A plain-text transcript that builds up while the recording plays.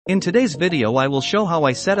In today's video I will show how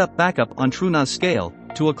I set up backup on TrueNAS scale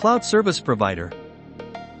to a cloud service provider.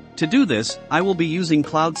 To do this, I will be using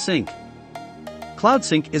Cloud Sync. Cloud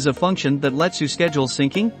Sync is a function that lets you schedule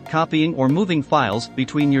syncing, copying or moving files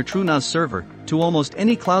between your TrueNAS server to almost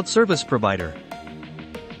any cloud service provider.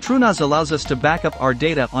 TrueNAS allows us to back up our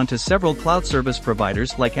data onto several cloud service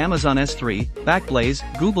providers like Amazon S3, Backblaze,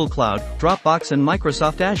 Google Cloud, Dropbox and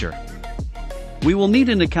Microsoft Azure. We will need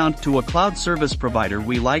an account to a cloud service provider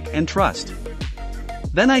we like and trust.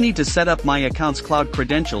 Then I need to set up my account's cloud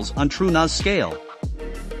credentials on TrueNAS scale.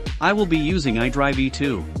 I will be using iDrive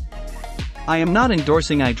E2. I am not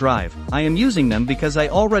endorsing iDrive, I am using them because I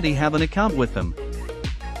already have an account with them.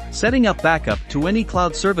 Setting up backup to any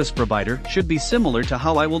cloud service provider should be similar to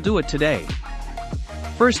how I will do it today.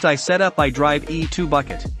 First I set up iDrive E2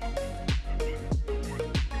 bucket.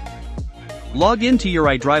 Log into your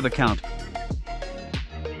iDrive account.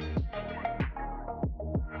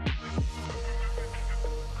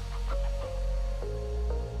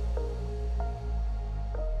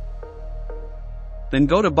 Then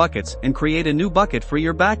go to Buckets and create a new bucket for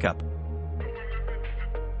your backup.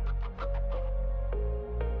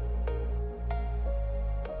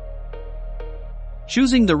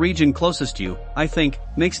 Choosing the region closest to you, I think,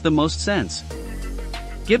 makes the most sense.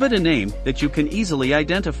 Give it a name that you can easily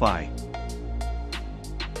identify.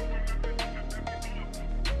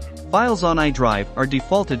 Files on iDrive are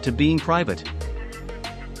defaulted to being private.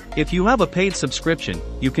 If you have a paid subscription,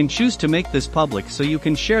 you can choose to make this public so you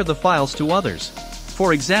can share the files to others.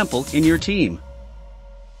 For example, in your team.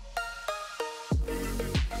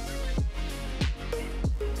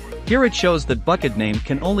 Here it shows that bucket name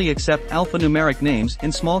can only accept alphanumeric names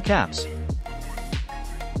in small caps.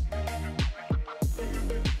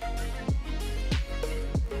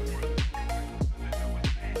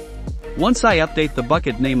 Once I update the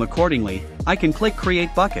bucket name accordingly, I can click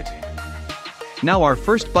Create Bucket. Now our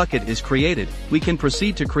first bucket is created, we can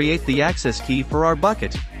proceed to create the access key for our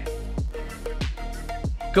bucket.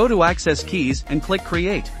 Go to Access Keys and click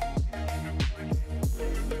Create.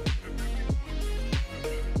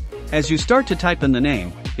 As you start to type in the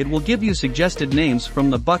name, it will give you suggested names from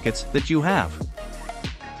the buckets that you have.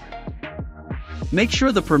 Make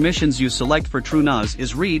sure the permissions you select for TrueNAS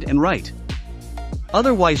is read and write.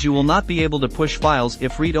 Otherwise you will not be able to push files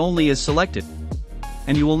if read-only is selected.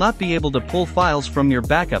 And you will not be able to pull files from your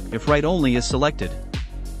backup if write-only is selected.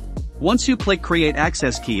 Once you click Create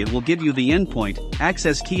Access Key, it will give you the endpoint,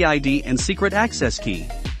 access key ID and secret access key.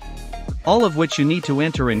 All of which you need to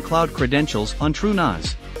enter in cloud credentials on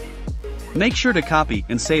TrueNAS. Make sure to copy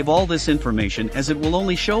and save all this information as it will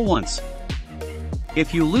only show once.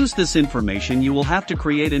 If you lose this information you will have to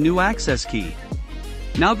create a new access key.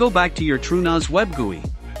 Now go back to your TrueNAS web GUI.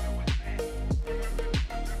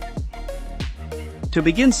 To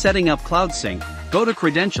begin setting up Cloud Sync, go to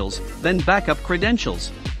Credentials, then Backup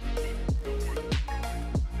Credentials.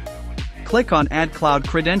 Click on Add Cloud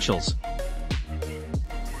Credentials.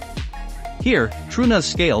 Here, TrueNAS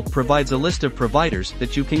Scale provides a list of providers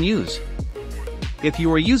that you can use. If you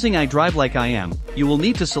are using iDrive like I am, you will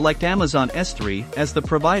need to select Amazon S3 as the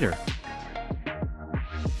provider.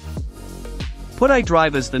 Put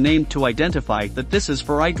iDrive as the name to identify that this is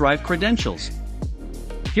for iDrive credentials.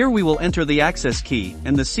 Here we will enter the access key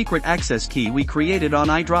and the secret access key we created on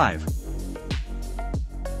iDrive.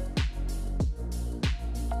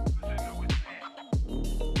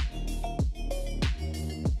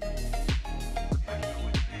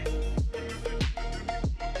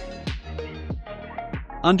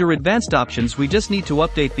 Under Advanced Options we just need to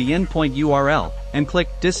update the endpoint URL, and click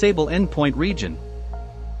Disable Endpoint Region.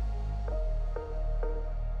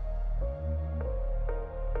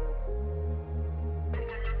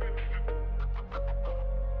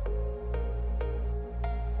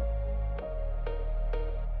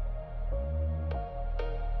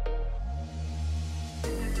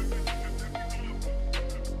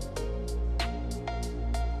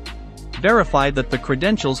 Verify that the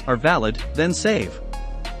credentials are valid, then save.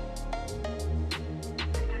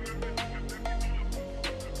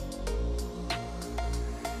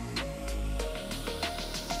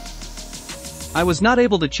 I was not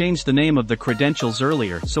able to change the name of the credentials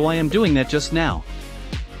earlier, so I am doing that just now.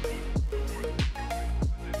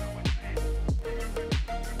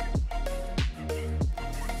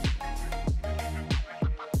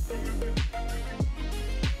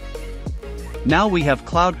 Now we have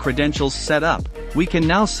cloud credentials set up, we can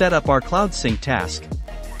now set up our Cloud Sync task.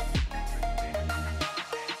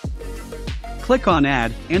 Click on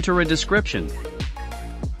Add, enter a description.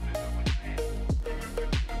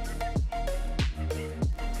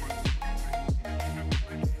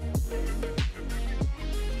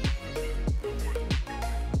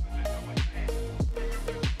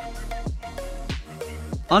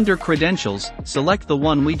 Under Credentials, select the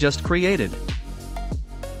one we just created.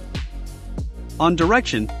 On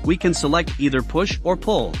Direction, we can select either Push or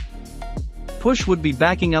Pull. Push would be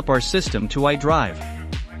backing up our system to iDrive.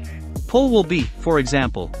 Pull will be, for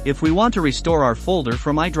example, if we want to restore our folder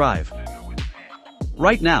from iDrive.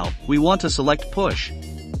 Right now, we want to select Push.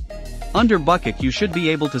 Under Bucket, you should be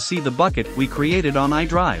able to see the bucket we created on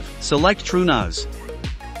iDrive. Select TrueNAS.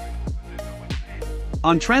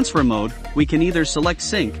 On Transfer Mode, we can either select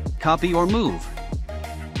Sync, Copy or Move.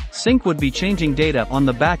 Sync would be changing data on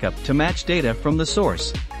the backup to match data from the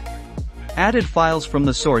source. Added files from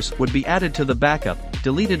the source would be added to the backup,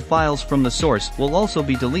 deleted files from the source will also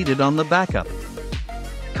be deleted on the backup.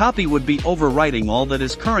 Copy would be overwriting all that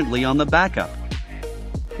is currently on the backup,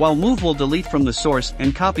 while Move will delete from the source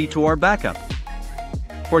and copy to our backup.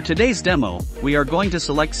 For today's demo, we are going to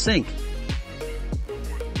select Sync.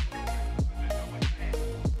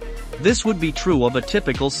 This would be true of a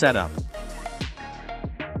typical setup.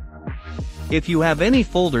 If you have any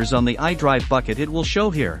folders on the iDrive bucket, it will show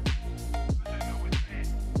here.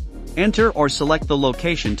 Enter or select the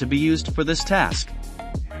location to be used for this task.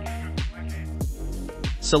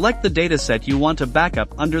 Select the dataset you want to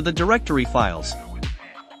backup under the directory files.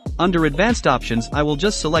 Under Advanced Options, I will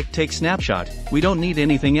just select Take Snapshot, we don't need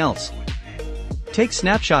anything else. Take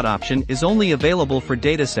Snapshot option is only available for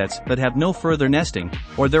datasets that have no further nesting,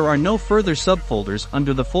 or there are no further subfolders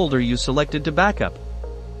under the folder you selected to backup.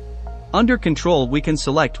 Under Control, we can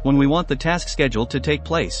select when we want the task schedule to take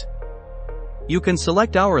place. You can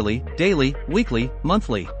select hourly, daily, weekly,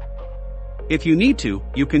 monthly. If you need to,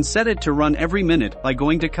 you can set it to run every minute by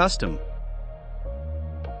going to Custom.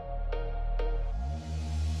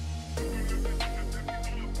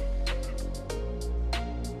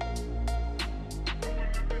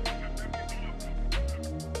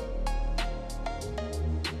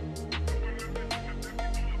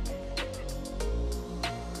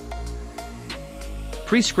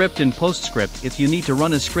 Prescript and postscript if you need to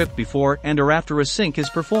run a script before and or after a sync is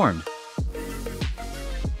performed.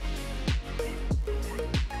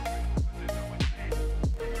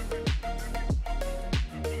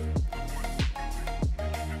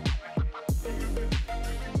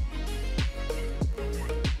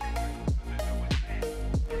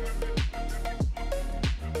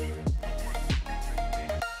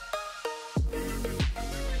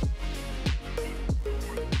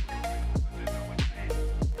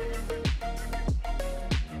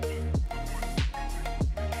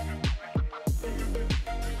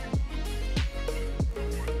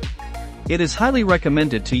 It is highly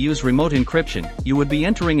recommended to use remote encryption. You would be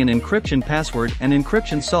entering an encryption password and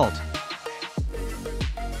encryption salt.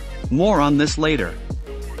 More on this later.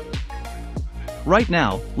 Right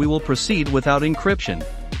now, we will proceed without encryption.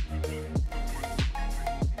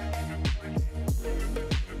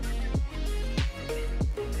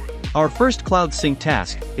 Our first Cloud Sync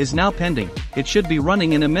task is now pending. It should be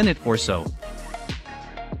running in a minute or so.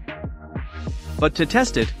 But to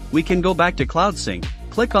test it, we can go back to Cloud Sync,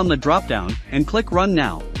 click on the drop-down, and click Run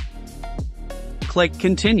Now. Click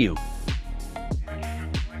Continue.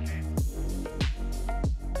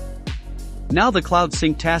 Now the Cloud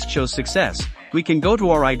Sync task shows success. We can go to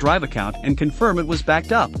our iDrive account and confirm it was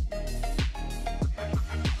backed up.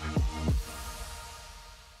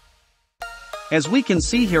 As we can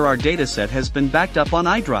see here, our dataset has been backed up on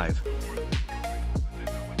iDrive.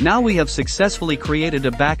 Now we have successfully created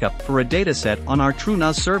a backup for a dataset on our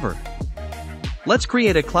TrueNAS server. Let's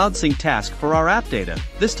create a Cloud Sync task for our app data.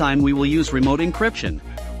 This time we will use remote encryption.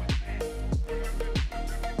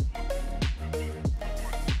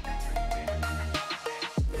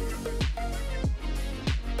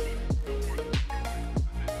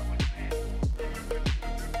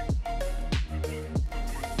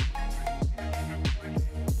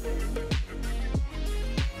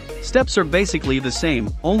 Steps are basically the same,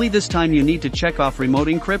 only this time you need to check off remote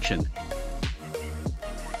encryption.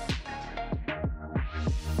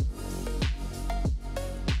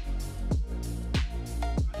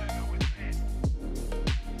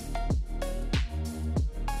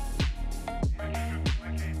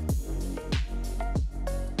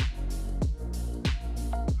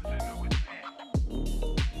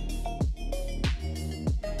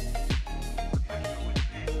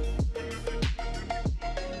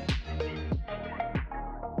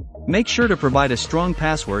 Make sure to provide a strong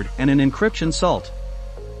password and an encryption salt.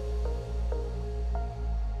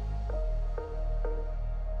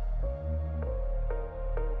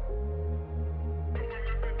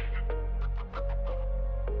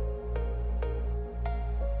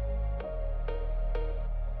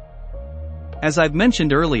 As I've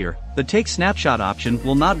mentioned earlier, the Take Snapshot option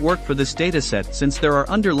will not work for this dataset since there are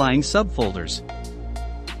underlying subfolders.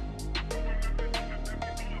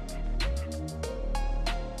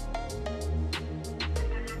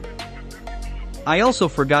 I also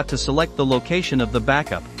forgot to select the location of the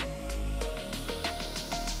backup.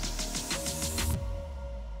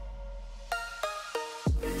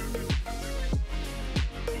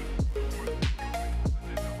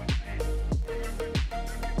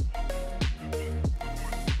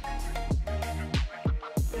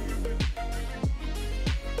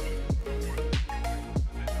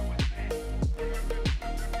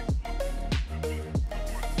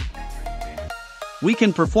 We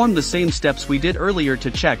can perform the same steps we did earlier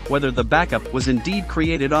to check whether the backup was indeed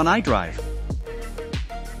created on iDrive.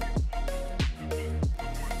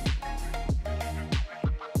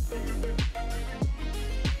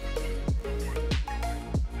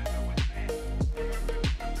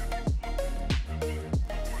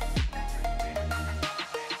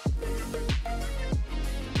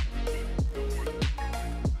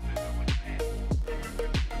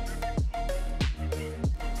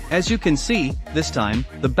 As you can see, this time,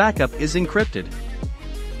 the backup is encrypted.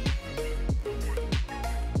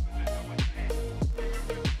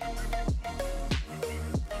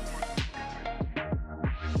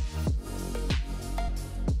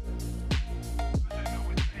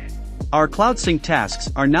 Our Cloud Sync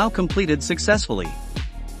tasks are now completed successfully.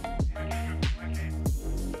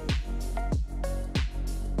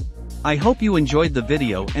 I hope you enjoyed the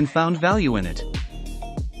video and found value in it.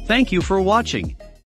 Thank you for watching.